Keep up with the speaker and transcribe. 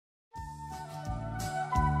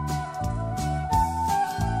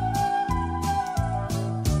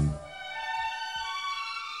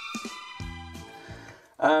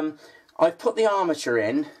I've put the armature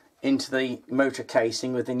into the motor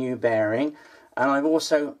casing with the new bearing, and I've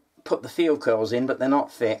also put the field coils in, but they're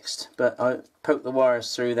not fixed. But I poked the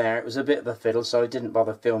wires through there. It was a bit of a fiddle, so I didn't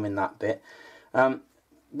bother filming that bit.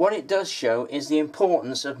 What it does show is the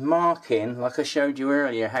importance of marking, like I showed you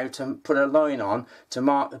earlier, how to put a line on to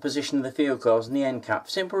mark the position of the field coils and the end cap.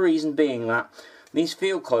 Simple reason being that these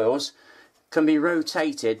field coils can be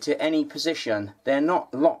rotated to any position. They're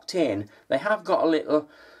not locked in. They have got a little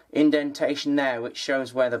indentation there which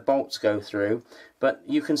shows where the bolts go through, but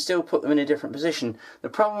you can still put them in a different position. The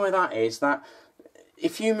problem with that is that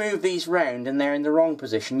if you move these round and they're in the wrong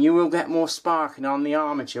position, you will get more sparking on the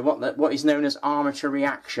armature, what is known as armature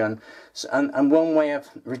reaction. And one way of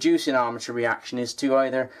reducing armature reaction is to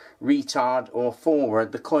either retard or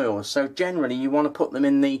forward the coils. So generally you want to put them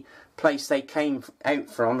in the place they came out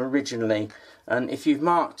from originally, and if you've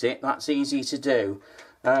marked it, that's easy to do.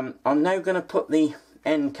 I'm now going to put the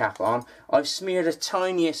end cap on. I've smeared the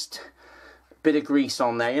tiniest bit of grease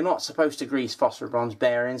on there. You're not supposed to grease phosphor bronze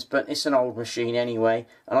bearings, but it's an old machine anyway,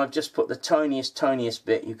 and I've just put the tiniest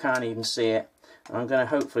bit. You can't even see it. And I'm going to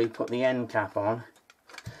hopefully put the end cap on.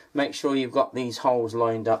 Make sure you've got these holes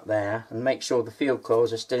lined up there, and make sure the field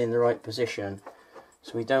coils are still in the right position,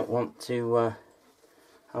 so we don't want to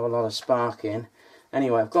have a lot of sparking.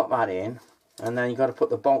 Anyway, I've got that in, and then you've got to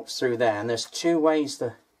put the bolts through there, and there's two ways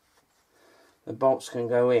the bolts can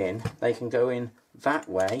go in. They can go in that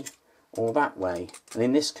way or that way, and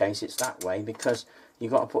in this case it's that way because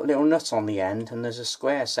you've got to put a little nut on the end, and there's a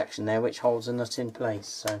square section there which holds the nut in place,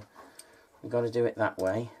 so we've got to do it that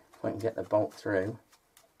way. If I can get the bolt through,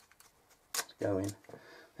 it's going.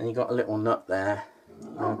 Then you've got a little nut there,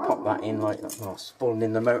 and pop that in like that. Oh, spooling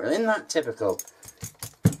in the motor. Isn't that typical?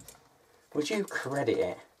 Would you credit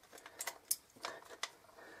it?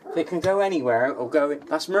 If it can go anywhere, it'll go.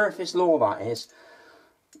 That's Murphy's Law, that is.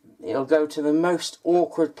 It'll go to the most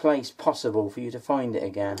awkward place possible for you to find it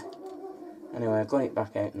again. Anyway, I've got it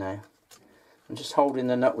back out now. I'm just holding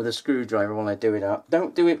the nut with a screwdriver while I do it up.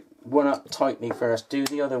 Don't do it one up tightly first, do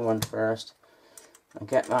the other one first. And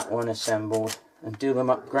get that one assembled. And do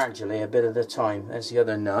them up gradually, a bit at a time. There's the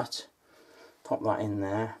other nut. Pop that in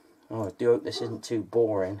there. Oh, I do hope this isn't too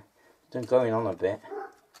boring. It's going on a bit.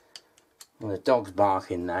 Well, the dog's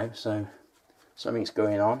barking now, so something's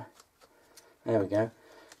going on. There we go.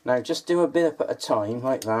 Now just do a bit up at a time,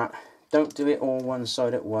 like that. Don't do it all one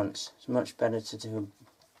side at once. It's much better to do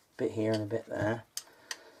a bit here and a bit there.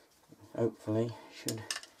 Hopefully, should.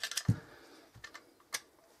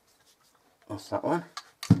 That's that one.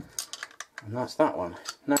 And that's that one.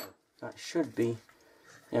 No, that should be.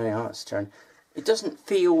 There we are, let's turn. It doesn't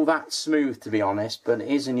feel that smooth, to be honest, but it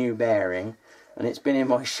is a new bearing. And it's been in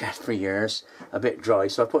my shed for years, a bit dry,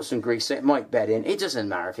 so I put some grease, it might bed in. It doesn't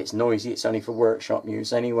matter if it's noisy, it's only for workshop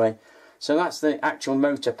use anyway. So that's the actual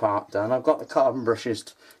motor part done. I've got the carbon brushes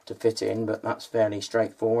to fit in, but that's fairly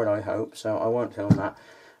straightforward, I hope, so I won't film that.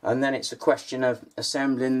 And then it's a question of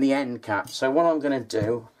assembling the end cap. So what I'm going to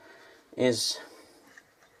do is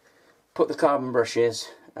put the carbon brushes,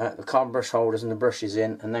 the carbon brush holders and the brushes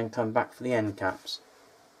in, and then come back for the end caps.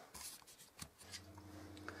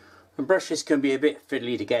 The brushes can be a bit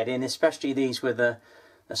fiddly to get in, especially these with a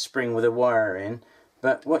spring with a wire in.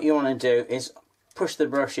 But what you want to do is push the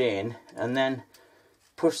brush in and then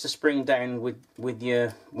push the spring down with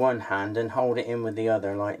your one hand and hold it in with the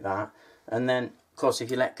other like that. And then, of course, if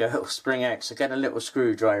you let go, it'll spring out. So get a little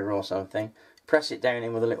screwdriver or something, press it down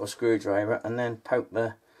in with a little screwdriver, and then poke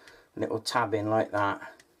the little tab in like that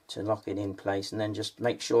to lock it in place. And then just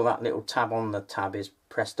make sure that little tab on the tab is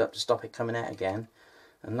pressed up to stop it coming out again.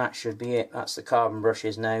 And that should be it. That's the carbon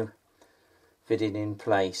brushes now fitted in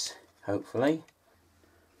place, hopefully.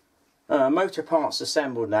 Motor parts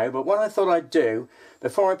assembled now, but what I thought I'd do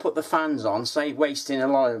before I put the fans on, save wasting a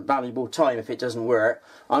lot of valuable time if it doesn't work,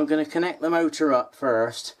 I'm going to connect the motor up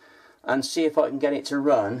first and see if I can get it to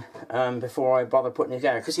run before I bother putting it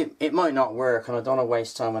down, because it might not work and I don't want to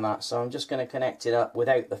waste time on that. So I'm just going to connect it up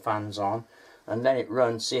without the fans on and let it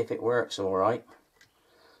run, see if it works alright.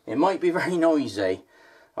 It might be very noisy.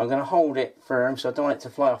 I'm going to hold it firm so I don't want it to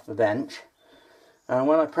fly off the bench. And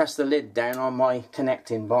when I press the lid down on my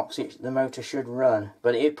connecting box, the motor should run.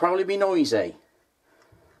 But it'd probably be noisy.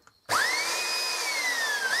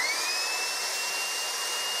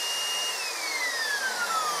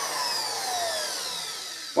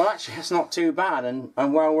 Well, actually, that's not too bad and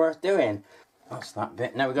well worth doing. That's that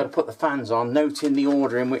bit. Now we've got to put the fans on, noting the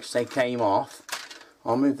order in which they came off.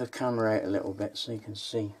 I'll move the camera out a little bit so you can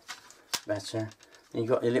see better. You've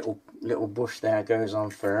got your little bush there goes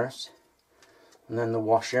on first, and then the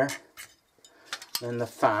washer, Then the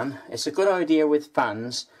fan. It's a good idea with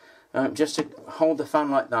fans just to hold the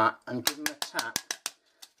fan like that and give them a tap.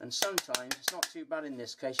 And sometimes, it's not too bad in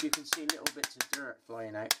this case, you can see little bits of dirt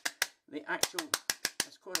flying out. The actual,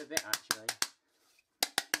 that's quite a bit actually.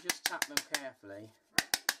 You just tap them carefully.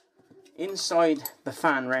 Inside the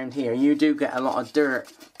fan round here, you do get a lot of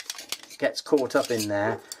dirt gets caught up in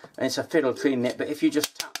there, and it's a fiddle cleaning it, but if you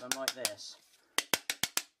just tap them like this,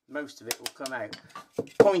 most of it will come out.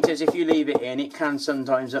 Point is, if you leave it in, it can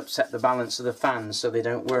sometimes upset the balance of the fans so they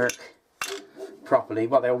don't work properly.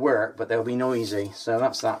 Well, they'll work, but they'll be noisy. So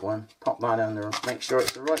that's that one. Pop that under, make sure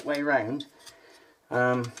it's the right way round.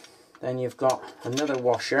 Then you've got another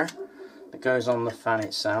washer that goes on the fan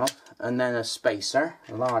itself, and then a spacer,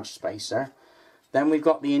 a large spacer. Then we've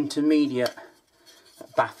got the intermediate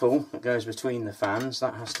baffle that goes between the fans.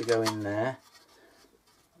 That has to go in there.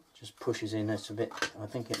 Just pushes in it a bit. I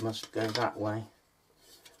think it must go that way.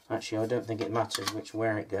 Actually, I don't think it matters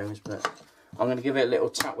where it goes, but I'm going to give it a little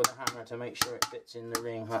tap with a hammer to make sure it fits in the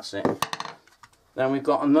ring. That's it. Then we've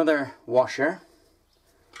got another washer.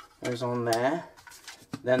 Goes on there.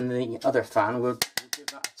 Then the other fan, we'll give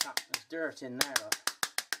that a tap. There's dirt in there, look.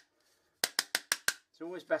 It's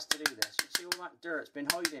always best to do this. You see all that dirt's been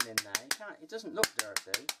hiding in there. It doesn't look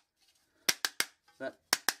dirty, but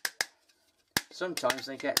sometimes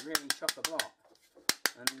they get really chock-a-block,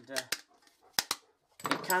 and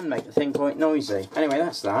it can make the thing quite noisy. Anyway,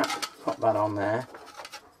 that's that. Pop that on there.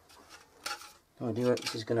 I do hope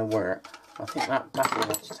this is going to work. I think that baffle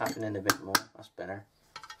wants tapping in a bit more. That's better.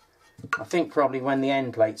 I think probably when the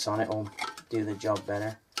end plate's on it will do the job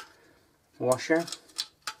better. Washer.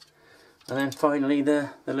 And then finally the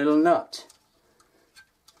little nut,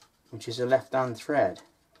 which is a left-hand thread,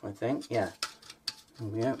 I think. Yeah. There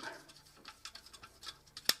we go.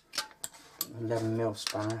 11mm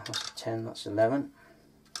spanner. That's 10. That's 11.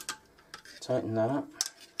 Tighten that up.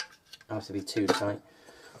 Don't have to be too tight.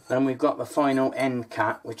 Then we've got the final end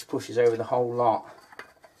cap, which pushes over the whole lot.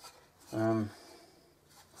 I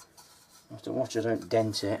have to watch I don't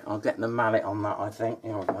dent it. I'll get the mallet on that, I think.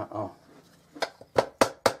 Here we go. Oh.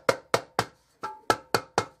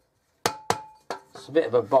 It's a bit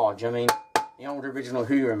of a bodge. I mean, the old original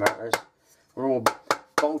Hoover motors were all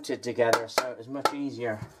bolted together, so it was much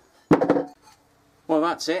easier. Well,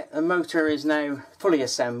 that's it. The motor is now fully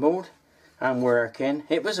assembled and working.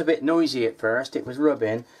 It was a bit noisy at first. It was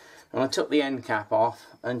rubbing, and I took the end cap off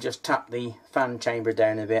and just tapped the fan chamber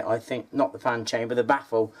down a bit. I think, not the fan chamber, the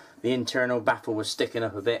baffle. The internal baffle was sticking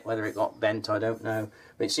up a bit. Whether it got bent, I don't know,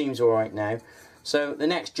 but it seems alright now. So the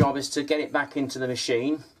next job is to get it back into the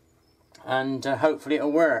machine, and hopefully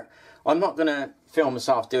it'll work. I'm not going to film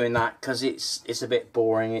myself doing that because it's a bit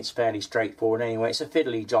boring. It's fairly straightforward anyway. It's a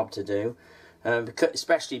fiddly job to do,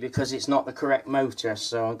 especially because it's not the correct motor,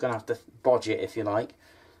 so I'm going to have to bodge it, if you like.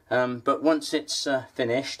 But once it's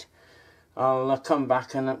finished, I'll come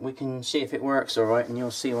back and we can see if it works alright, and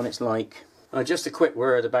you'll see what it's like. Just a quick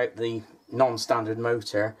word about the non-standard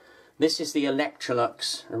motor. This is the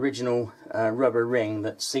Electrolux original rubber ring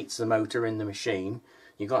that seats the motor in the machine.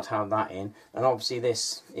 You've got to have that in, and obviously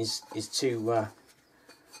this is too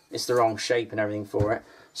it's the wrong shape and everything for it.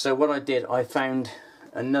 So what I did, I found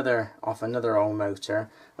another old motor,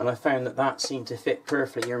 and I found that seemed to fit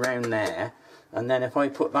perfectly around there, and then if I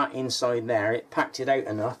put that inside there, it packed it out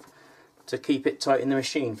enough to keep it tight in the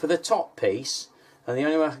machine. For the top piece, and the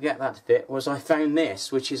only way I could get that to fit was I found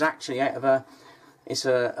this, which is actually out of it's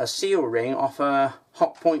a seal ring off a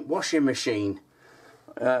hot point washing machine.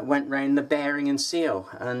 Went round the bearing and seal,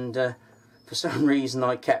 and for some reason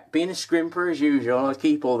I kept being a scrimper as usual. I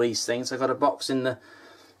keep all these things. I got a box in the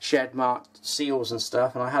shed marked seals and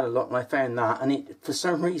stuff, and I had a look and I found that, and for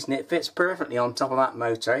some reason it fits perfectly on top of that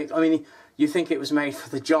motor. I mean, you think it was made for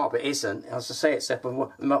the job, it isn't. As I say, it's a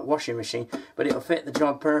washing machine, but it'll fit the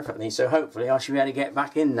job perfectly, so hopefully I should be able to get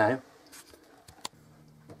back in now.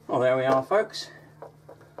 Well, there we are, folks.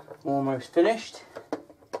 Almost finished.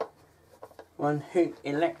 One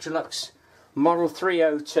Electrolux Model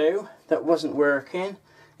 302 that wasn't working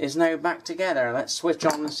is now back together. Let's switch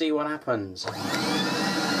on and see what happens.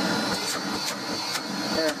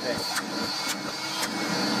 Perfect.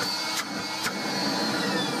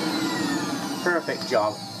 Perfect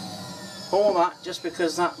job. All that just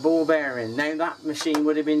because that ball bearing. Now that machine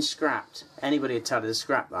would have been scrapped. Anybody would tell you to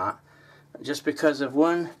scrap that. Just because of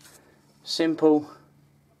one simple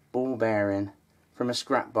ball bearing from a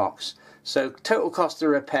scrap box. So total cost of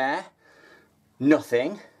repair,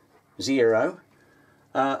 nothing, zero.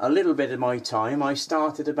 A little bit of my time. I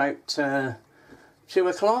started about 2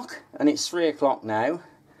 o'clock, and it's 3 o'clock now,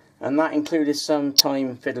 and that included some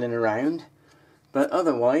time fiddling around. But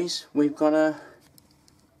otherwise, we've got a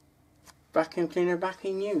vacuum cleaner back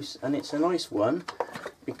in use, and it's a nice one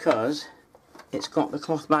because it's got the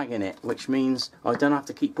cloth bag in it, which means I don't have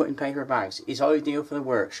to keep putting paper bags. It's ideal for the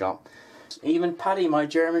workshop. Even Paddy, my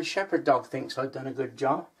German Shepherd dog, thinks I've done a good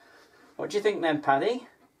job. What do you think then, Paddy?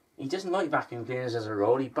 He doesn't like vacuum cleaners as a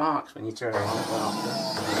rule. He barks when you turn it on.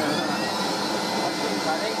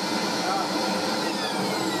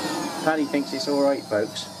 Paddy thinks it's alright,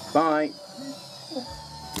 folks. Bye.